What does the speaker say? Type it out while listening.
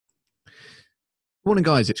Morning,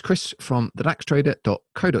 guys. It's Chris from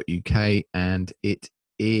thedaxtrader.co.uk, and it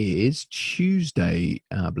is Tuesday.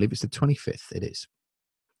 I believe it's the 25th. It is.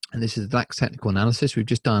 And this is the Dax Technical Analysis. We've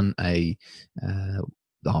just done our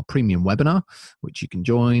premium webinar, which you can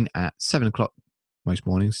join at 7 o'clock most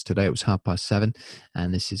mornings. Today it was 7:30,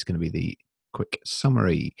 and this is going to be the quick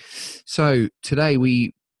summary. So today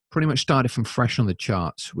we pretty much started from fresh on the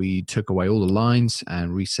charts. We took away all the lines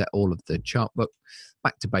and reset all of the chart book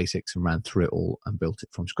back to basics and ran through it all and built it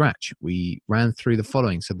from scratch. We ran through the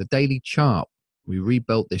following. So the daily chart, we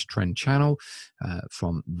rebuilt this trend channel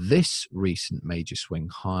from this recent major swing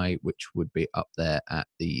high, which would be up there at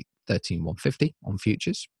the 13,150 on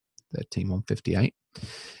futures, 13,158.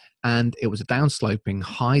 And it was a downsloping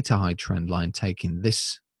high to high trend line, taking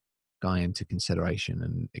this guy into consideration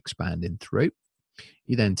and expanding through.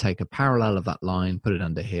 You then take a parallel of that line, put it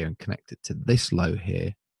under here and connect it to this low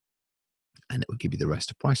here, and it will give you the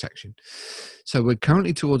rest of price action. So we're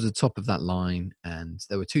currently towards the top of that line, and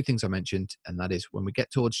there were two things I mentioned, and that is when we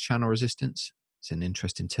get towards channel resistance, it's an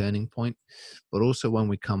interesting turning point, but also when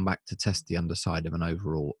we come back to test the underside of an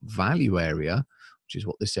overall value area, which is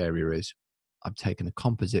what this area is. I've taken a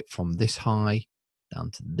composite from this high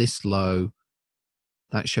down to this low.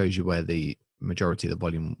 That shows you where the majority of the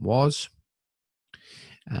volume was.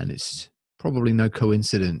 And it's probably no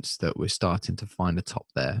coincidence that we're starting to find a top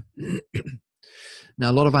there.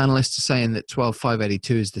 Now, a lot of analysts are saying that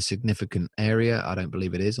 12,582 is the significant area. I don't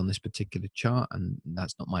believe it is on this particular chart, and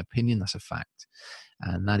that's not my opinion. That's a fact.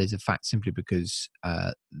 And that is a fact simply because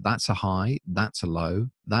that's a high, that's a low,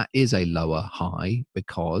 that is a lower high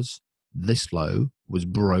because this low was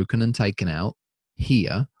broken and taken out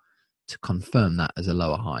here to confirm that as a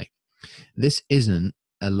lower high. This isn't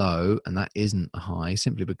a low and that isn't a high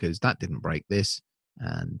simply because that didn't break this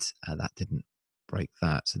and that didn't break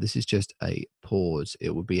that. So this is just a pause.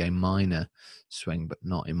 It would be a minor swing, but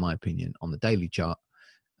not, in my opinion, on the daily chart,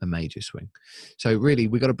 a major swing. So really,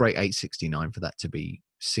 we've got to break 869 for that to be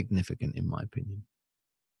significant, in my opinion.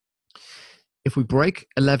 If we break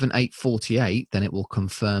 11,848, then it will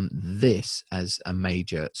confirm this as a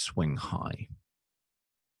major swing high.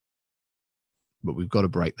 But we've got to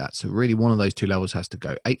break that. So really one of those two levels has to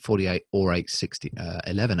go 848 or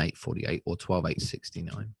 11,848 or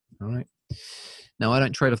 12,869. All right. Now I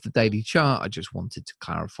don't trade off the daily chart. I just wanted to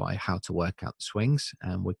clarify how to work out the swings.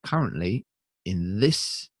 And we're currently in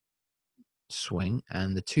this swing,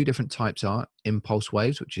 and the two different types are impulse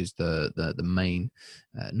waves, which is the main,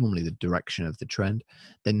 normally the direction of the trend.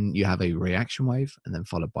 Then you have a reaction wave, and then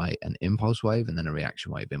followed by an impulse wave, and then a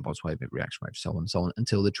reaction wave, impulse wave, reaction wave, so on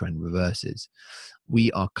until the trend reverses.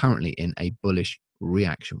 We are currently in a bullish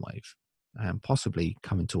reaction wave and possibly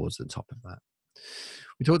coming towards the top of that.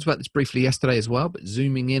 We talked about this briefly yesterday as well, but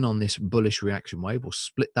zooming in on this bullish reaction wave, we'll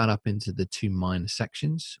split that up into the two minor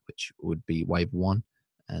sections, which would be wave 1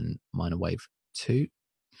 and minor wave 2.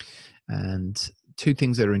 And two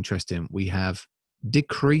things that are interesting. We have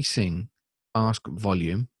decreasing ask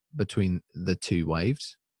volume between the two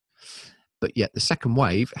waves, but yet the second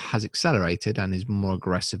wave has accelerated and is more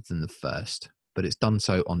aggressive than the first, but it's done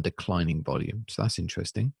so on declining volume. So that's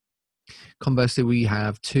interesting. Conversely, we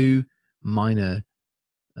have two minor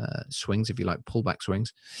swings, if you like, pullback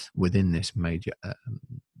swings within this major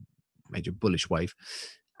bullish wave.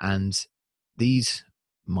 And these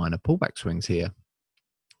minor pullback swings here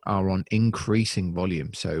are on increasing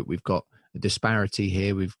volume. So we've got a disparity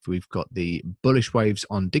here. We've got the bullish waves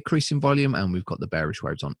on decreasing volume, and we've got the bearish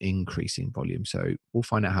waves on increasing volume. So we'll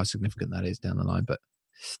find out how significant that is down the line. But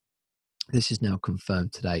this is now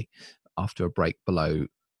confirmed today after a break below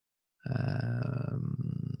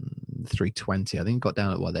 320. I think it got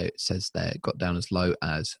down at what it says there. It got down as low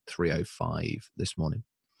as 305 this morning,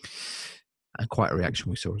 and quite a reaction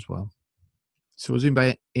we saw as well. So we'll zoom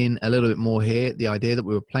back in a little bit more here. The idea that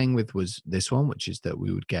we were playing with was this one, which is that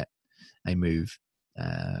we would get a move,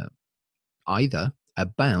 either a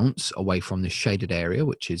bounce away from this shaded area,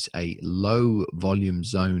 which is a low volume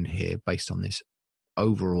zone here based on this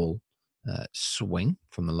overall swing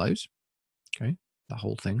from the lows. Okay, the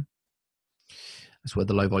whole thing. That's where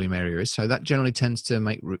the low volume area is. So that generally tends to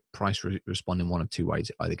make price respond in one of two ways.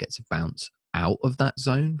 It either gets a bounce out of that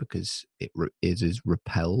zone because it is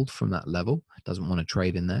repelled from that level, doesn't want to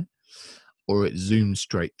trade in there, or it zooms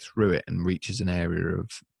straight through it and reaches an area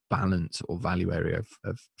of balance or value area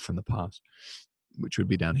of from the past, which would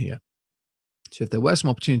be down here. So if there were some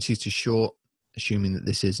opportunities to short, assuming that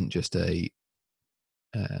this isn't just a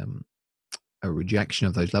rejection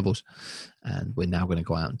of those levels, and we're now going to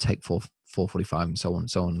go out and take 445 and so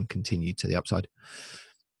on and continue to the upside,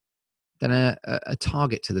 then a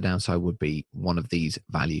target to the downside would be one of these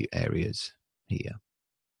value areas here.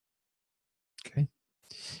 Okay.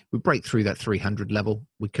 We break through that 300 level.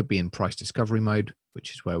 We could be in price discovery mode,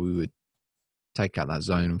 which is where we would take out that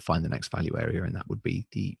zone and find the next value area, and that would be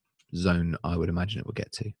the zone I would imagine it will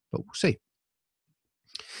get to, but we'll see.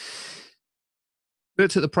 We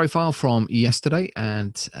looked at the profile from yesterday,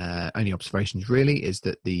 and only observations really is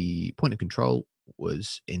that the point of control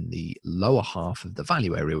was in the lower half of the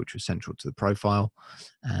value area, which was central to the profile,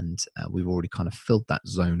 and we've already kind of filled that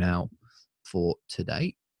zone out for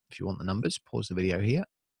today. If you want the numbers, pause the video here.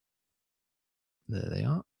 There they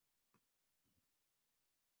are.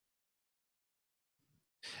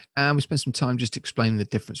 And we spent some time just explaining the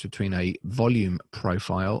difference between a volume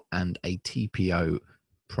profile and a TPO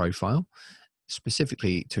profile.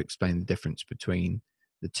 Specifically to explain the difference between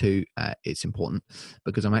the two, it's important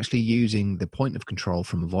because I'm actually using the point of control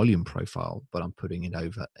from a volume profile, but I'm putting it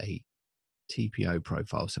over a TPO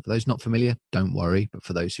profile. So for those not familiar, don't worry. But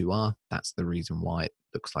for those who are, that's the reason why it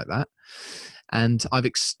looks like that. And I've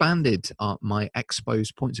expanded my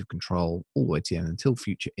exposed points of control all the way to the end until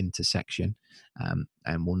future intersection.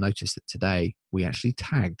 And we'll notice that today we actually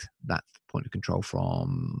tagged that point of control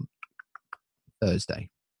from Thursday.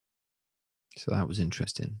 So that was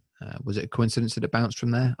interesting. Was it a coincidence that it bounced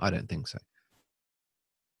from there? I don't think so.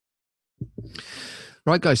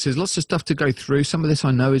 Right, guys, so there's lots of stuff to go through. Some of this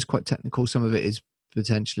I know is quite technical. Some of it is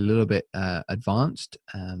potentially a little bit advanced.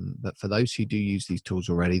 But for those who do use these tools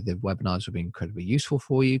already, the webinars will be incredibly useful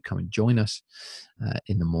for you. Come and join us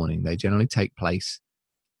in the morning. They generally take place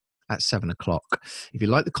at 7 o'clock. If you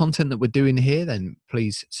like the content that we're doing here, then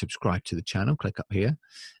please subscribe to the channel. Click up here.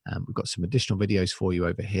 We've got some additional videos for you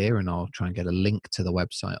over here, and I'll try and get a link to the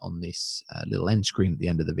website on this little end screen at the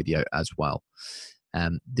end of the video as well.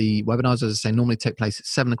 The webinars, as I say, normally take place at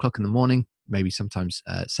 7 o'clock in the morning, maybe sometimes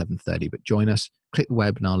 7:30, but join us. Click the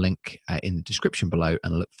webinar link in the description below,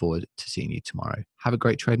 and I look forward to seeing you tomorrow. Have a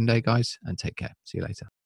great trading day, guys, and take care. See you later.